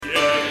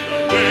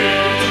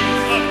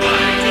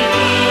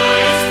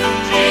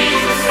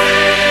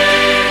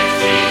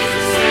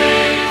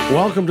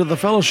Welcome to the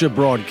Fellowship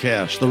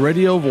Broadcast, the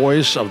radio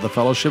voice of the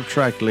Fellowship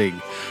Tract League.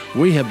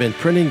 We have been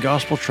printing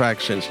gospel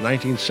tracts since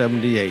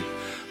 1978.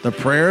 The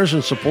prayers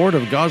and support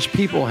of God's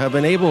people have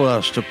enabled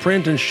us to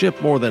print and ship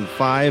more than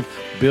 5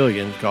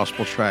 billion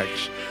gospel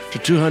tracts to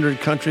 200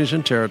 countries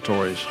and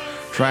territories.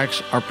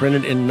 Tracts are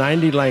printed in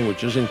 90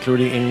 languages,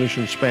 including English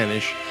and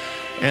Spanish,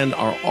 and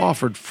are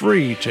offered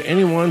free to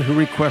anyone who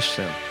requests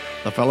them.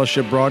 The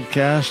Fellowship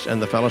Broadcast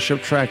and the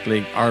Fellowship Tract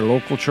League are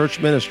local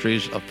church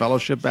ministries of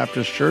Fellowship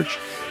Baptist Church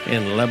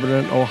in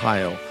Lebanon,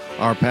 Ohio.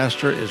 Our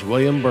pastor is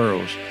William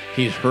Burroughs.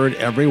 He's heard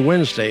every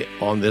Wednesday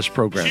on this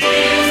program.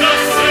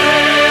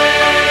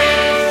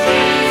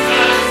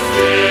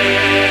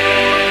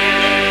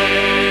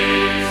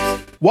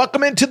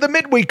 Welcome into the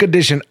midweek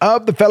edition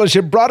of the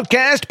Fellowship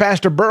Broadcast.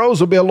 Pastor Burroughs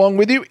will be along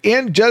with you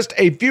in just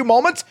a few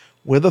moments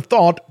with a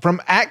thought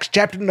from Acts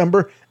chapter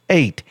number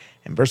 8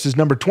 and verses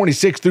number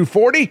 26 through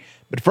 40.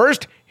 But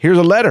first, here's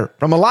a letter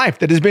from a life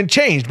that has been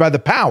changed by the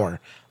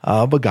power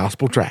of a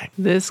gospel tract.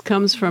 This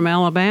comes from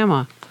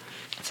Alabama.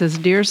 It says,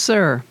 "Dear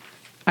Sir,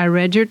 I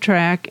read your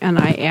tract and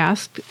I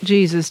asked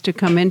Jesus to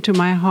come into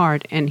my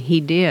heart, and he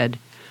did.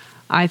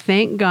 I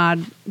thank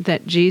God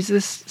that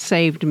Jesus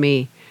saved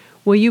me.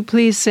 Will you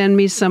please send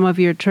me some of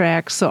your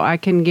tracts so I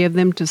can give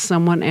them to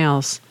someone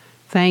else?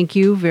 Thank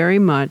you very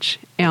much,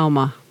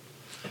 Elma."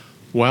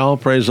 Well,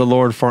 praise the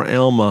Lord for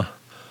Elma.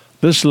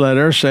 This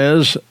letter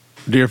says,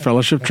 "Dear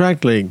Fellowship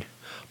Tract League,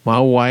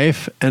 my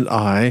wife and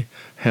I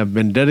have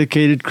been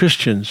dedicated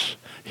Christians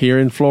here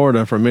in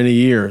Florida for many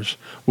years.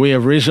 We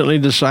have recently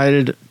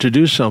decided to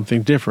do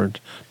something different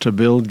to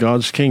build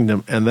God's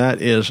kingdom, and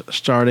that is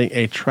starting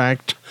a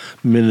tract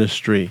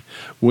ministry.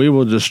 We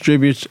will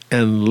distribute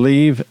and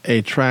leave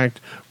a tract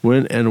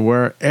when and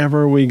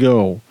wherever we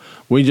go.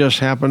 We just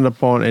happened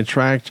upon a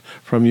tract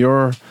from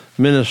your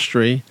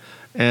ministry,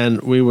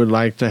 and we would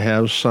like to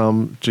have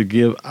some to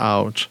give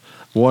out."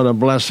 What a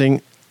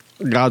blessing.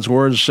 God's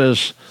word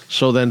says,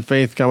 "So then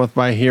faith cometh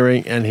by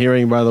hearing, and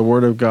hearing by the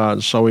word of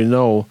God." So we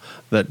know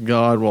that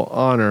God will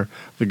honor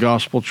the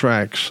gospel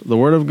tracts, the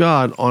word of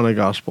God on a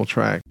gospel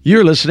tract.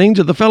 You're listening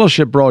to the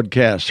Fellowship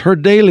Broadcast,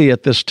 heard daily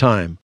at this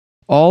time.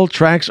 All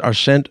tracts are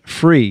sent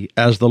free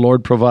as the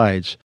Lord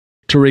provides.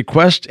 To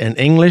request an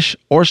English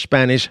or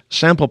Spanish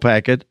sample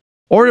packet,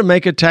 or to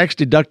make a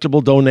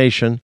tax-deductible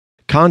donation,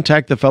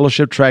 contact the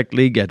Fellowship Tract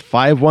League at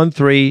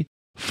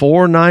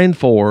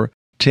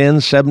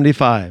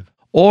 513-494-1075,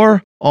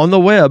 or on the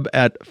web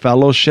at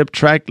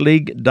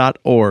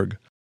fellowshiptractleague.org,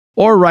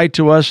 or write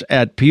to us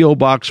at P.O.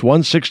 Box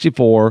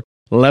 164,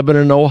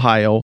 Lebanon,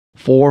 Ohio,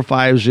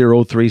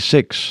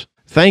 45036.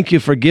 Thank you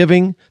for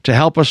giving to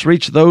help us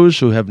reach those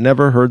who have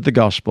never heard the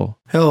gospel.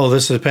 Hello,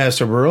 this is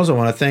Pastor Burroughs. I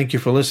want to thank you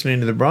for listening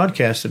to the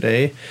broadcast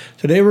today.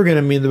 Today we're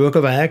going to be in the book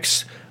of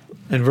Acts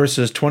in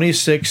verses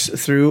 26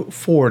 through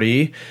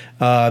 40,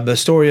 the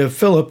story of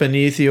Philip and the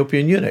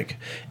Ethiopian eunuch.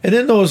 And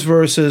in those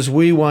verses,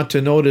 we want to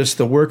notice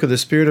the work of the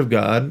Spirit of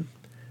God,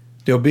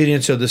 the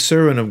obedience of the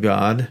servant of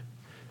God,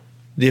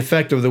 the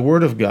effect of the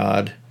Word of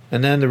God,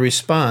 and then the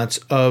response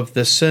of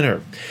the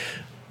sinner.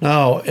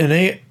 Now,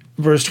 in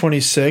verse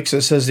 26,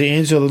 it says, "The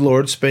angel of the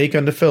Lord spake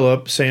unto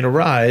Philip, saying,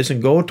 Arise,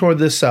 and go toward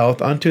the south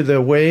unto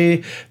the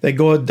way that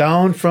goeth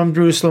down from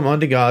Jerusalem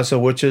unto Gaza,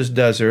 which is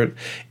desert.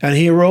 And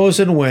he arose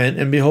and went,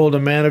 and behold, a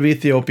man of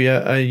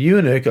Ethiopia, a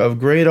eunuch of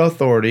great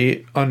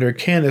authority, under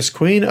Candace,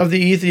 queen of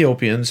the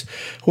Ethiopians,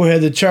 who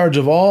had the charge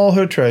of all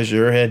her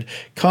treasure, had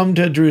come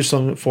to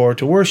Jerusalem for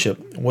to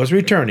worship, was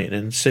returning,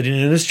 and sitting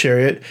in his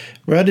chariot,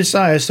 read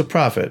Esaias the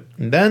prophet.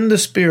 And then the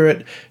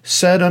Spirit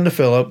said unto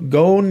Philip,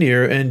 Go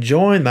near, and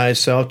join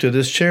thyself to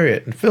this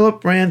chariot. And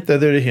Philip ran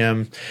thither to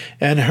him,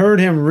 and heard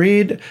him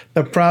read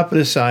the prophet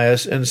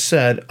Esaias, and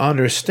said,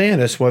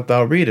 Understandest what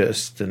thou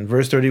readest? In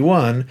verse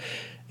 31,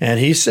 and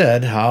he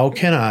said, How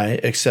can I,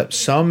 except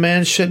some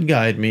man should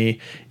guide me?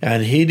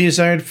 And he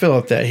desired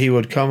Philip that he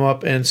would come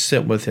up and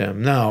sit with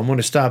him. Now, I'm going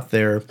to stop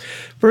there.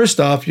 First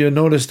off, you'll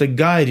notice the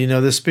guiding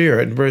of the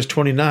Spirit. In verse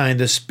 29,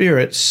 the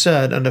Spirit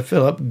said unto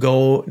Philip,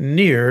 Go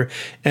near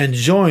and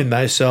join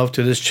thyself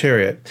to this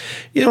chariot.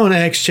 You know, in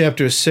Acts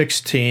chapter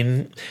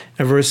 16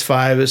 and verse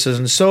 5, it says,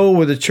 And so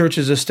were the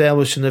churches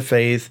established in the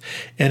faith,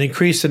 and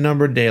increased in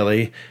number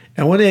daily.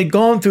 And when they had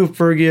gone through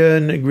Phrygia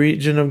and the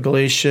region of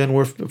Galatia, and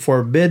were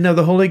forbidden of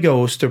the Holy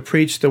Ghost to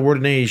preach the word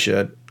in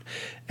Asia,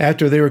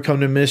 after they were come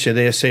to Mysia,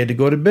 they essayed to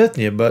go to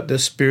Bithynia, but the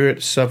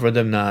Spirit suffered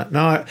them not.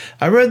 Now,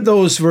 I read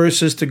those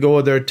verses to go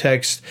with their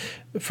text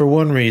for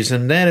one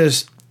reason. That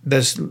is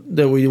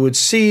that we would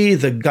see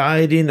the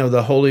guiding of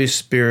the Holy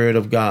Spirit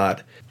of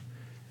God.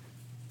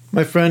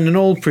 My friend, an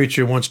old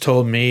preacher once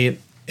told me,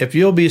 if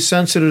you'll be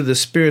sensitive to the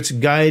Spirit's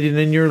guiding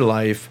in your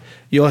life,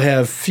 you'll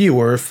have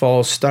fewer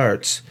false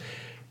starts.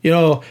 You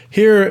know,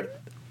 here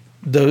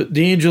the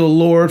angel of the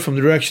Lord from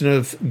the direction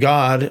of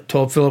God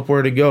told Philip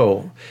where to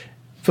go.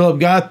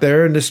 Philip got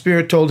there, and the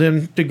Spirit told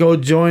him to go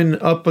join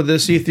up with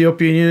this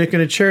Ethiopian eunuch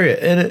in a chariot,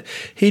 and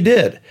he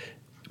did.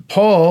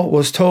 Paul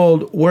was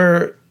told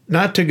where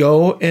not to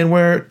go and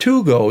where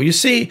to go. You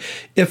see,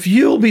 if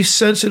you'll be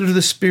sensitive to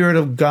the Spirit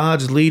of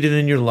God's leading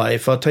in your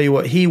life, I'll tell you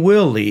what, He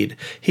will lead.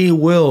 He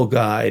will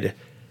guide.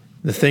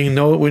 The thing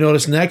we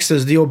notice next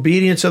is the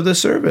obedience of the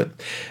servant.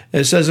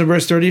 It says in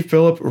verse 30,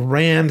 Philip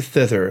ran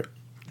thither.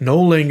 No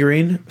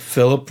lingering,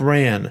 Philip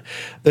ran.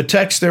 The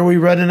text there we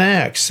read in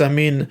Acts. I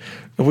mean,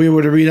 if we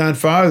were to read on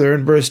farther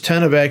in verse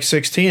 10 of Acts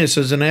 16, it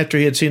says, and after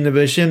he had seen the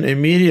vision,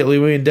 immediately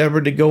we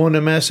endeavored to go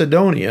into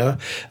Macedonia,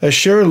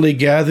 assuredly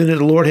gathering that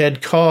the Lord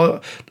had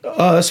called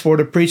us for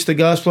to preach the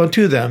gospel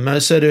unto them. And I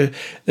said,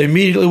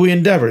 immediately we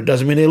endeavored. It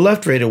doesn't mean they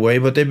left right away,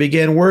 but they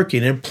began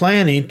working and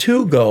planning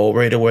to go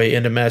right away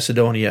into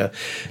Macedonia.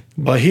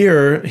 But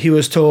here he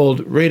was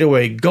told right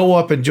away, go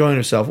up and join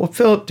himself. Well,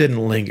 Philip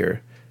didn't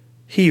linger.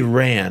 He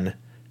ran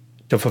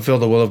to fulfill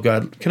the will of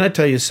God. Can I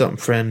tell you something,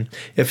 friend?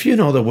 If you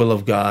know the will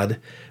of God,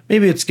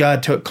 maybe it's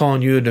God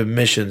calling you into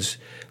missions,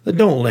 then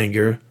don't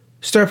linger.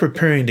 Start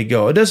preparing to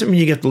go. It doesn't mean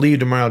you have to leave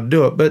tomorrow to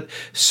do it, but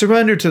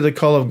surrender to the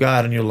call of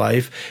God in your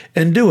life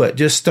and do it.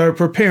 Just start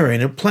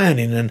preparing and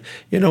planning. And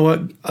you know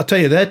what? I'll tell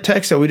you, that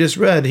text that we just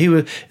read,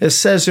 it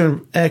says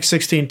in Acts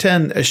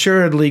 16:10,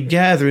 assuredly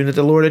gathering that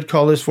the Lord had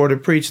called us for to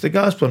preach the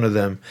gospel unto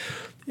them.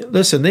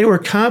 Listen, they were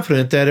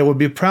confident that it would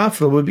be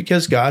profitable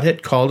because God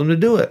had called them to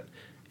do it.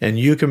 And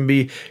you can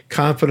be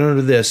confident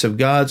of this. If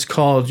God's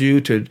called you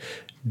to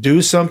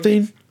do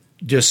something,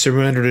 just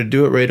surrender to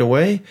do it right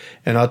away.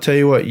 And I'll tell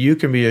you what, you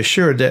can be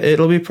assured that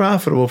it'll be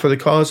profitable for the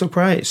cause of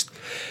Christ.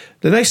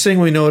 The next thing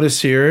we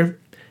notice here,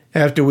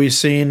 after we've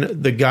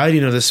seen the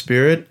guiding of the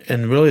Spirit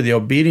and really the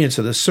obedience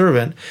of the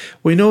servant,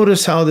 we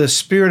notice how the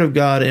Spirit of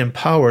God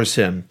empowers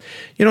him.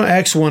 You know,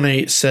 Acts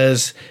 1:8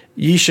 says,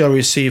 ye shall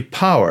receive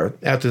power.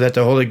 After that,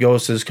 the Holy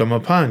Ghost has come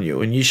upon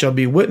you, and ye shall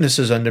be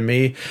witnesses unto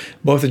me,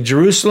 both in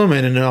Jerusalem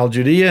and in all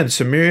Judea and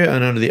Samaria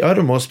and unto the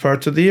uttermost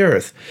parts of the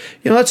earth.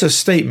 You know, that's a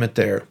statement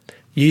there.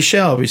 Ye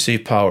shall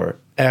receive power.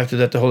 After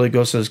that, the Holy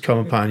Ghost has come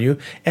upon you,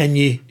 and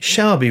ye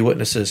shall be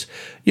witnesses.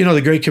 You know,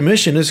 the Great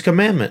Commission is a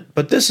commandment,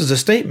 but this is a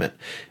statement.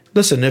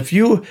 Listen, if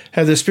you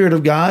have the Spirit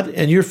of God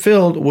and you're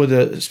filled with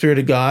the Spirit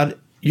of God,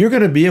 you're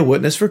going to be a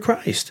witness for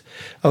Christ.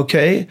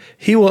 Okay?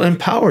 He will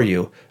empower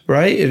you,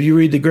 right? If you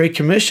read the Great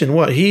Commission,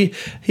 what? He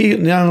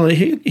not only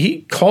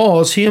he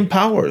calls, he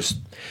empowers.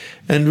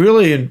 And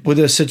really, with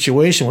this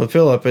situation with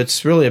Philip,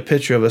 it's really a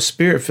picture of a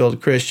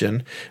Spirit-filled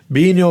Christian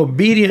being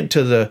obedient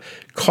to the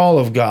call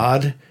of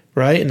God,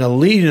 right, and the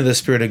leading of the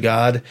Spirit of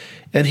God,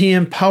 and he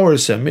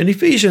empowers him. In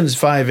Ephesians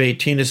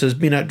 5:18, it says,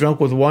 be not drunk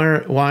with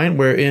wine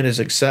wherein is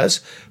excess,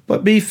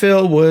 but be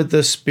filled with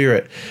the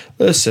Spirit.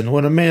 Listen,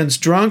 when a man's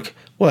drunk,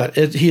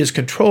 he is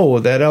controlled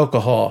with that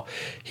alcohol.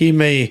 He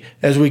may,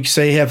 as we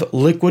say, have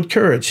liquid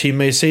courage. He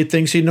may say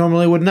things he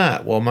normally would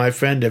not. Well, my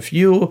friend, if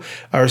you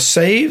are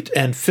saved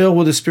and filled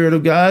with the Spirit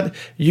of God,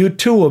 you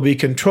too will be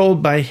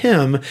controlled by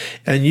Him,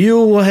 and you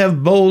will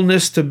have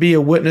boldness to be a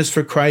witness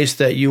for Christ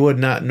that you would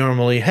not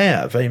normally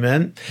have.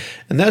 Amen?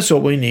 And that's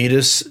what we need,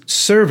 is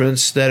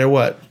servants that are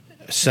what?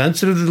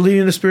 Sensitive to the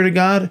leading of the Spirit of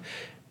God,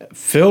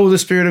 filled with the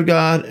Spirit of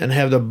God, and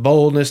have the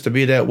boldness to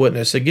be that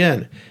witness.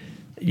 Again,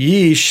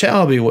 ye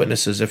shall be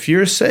witnesses. If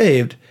you're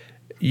saved,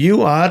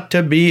 you ought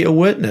to be a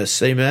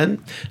witness.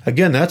 Amen?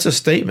 Again, that's a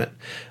statement.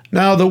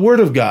 Now, the Word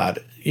of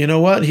God, you know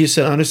what? He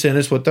said, understand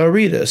this, what thou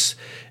readest.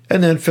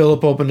 And then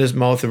Philip opened his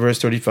mouth in verse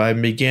 35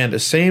 and began the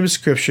same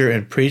scripture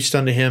and preached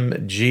unto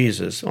him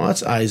Jesus. Well,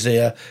 that's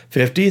Isaiah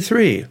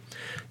 53.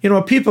 You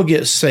know, people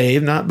get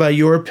saved not by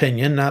your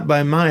opinion, not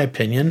by my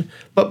opinion,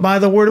 but by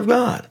the Word of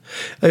God.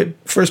 1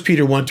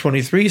 Peter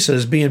 1:23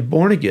 says, being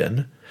born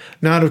again,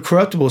 not of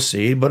corruptible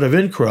seed, but of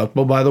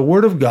incorruptible, by the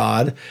word of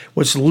God,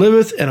 which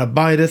liveth and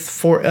abideth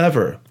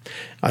forever.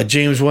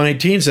 James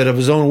 1:18 said, of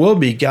his own will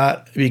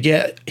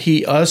begat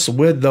he us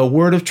with the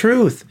word of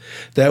truth,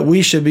 that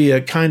we should be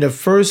a kind of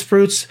first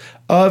fruits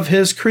of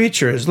his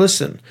creatures.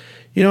 Listen,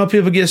 you know how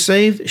people get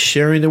saved?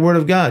 Sharing the word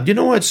of God. You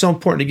know why it's so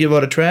important to give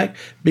out a tract?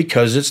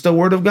 Because it's the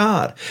word of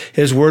God.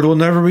 His word will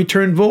never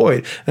return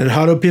void. And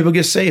how do people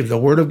get saved? The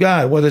word of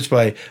God, whether it's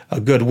by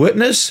a good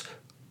witness,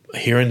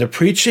 hearing the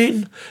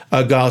preaching,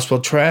 a gospel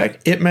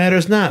tract, it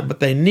matters not, but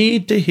they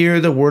need to hear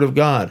the word of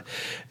God,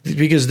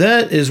 because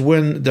that is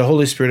when the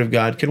Holy Spirit of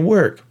God can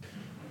work.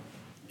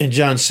 In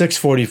John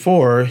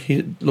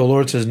 6:44, the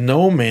Lord says,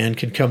 no man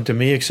can come to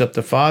me except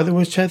the Father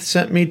which hath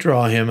sent me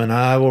draw him, and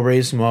I will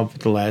raise him up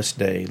at the last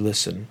day.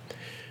 Listen,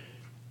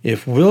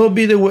 if we'll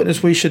be the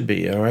witness we should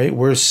be, all right,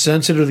 we're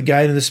sensitive to the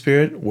guiding of the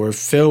Spirit, we're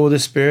filled with the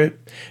Spirit,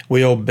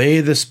 we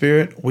obey the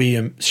Spirit,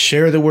 we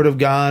share the word of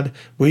God,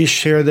 we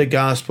share the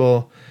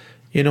gospel.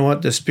 You know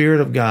what? The Spirit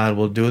of God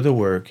will do the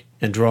work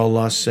and draw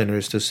lost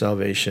sinners to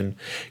salvation.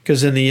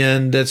 Because in the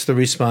end, that's the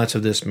response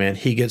of this man.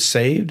 He gets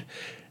saved,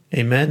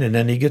 amen, and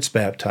then he gets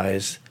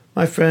baptized.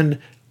 My friend,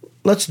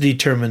 let's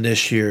determine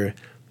this year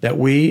that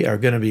we are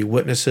going to be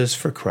witnesses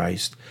for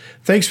Christ.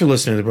 Thanks for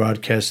listening to the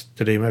broadcast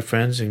today, my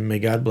friends, and may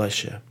God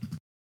bless you.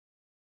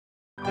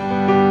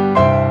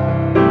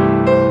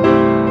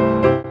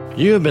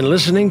 You have been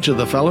listening to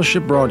the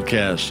Fellowship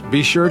broadcast.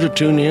 Be sure to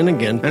tune in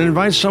again and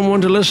invite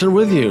someone to listen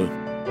with you.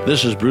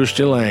 This is Bruce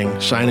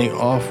DeLang signing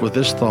off with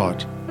this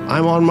thought.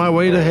 I'm on my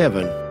way to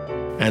heaven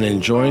and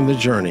enjoying the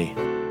journey.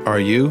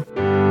 Are you?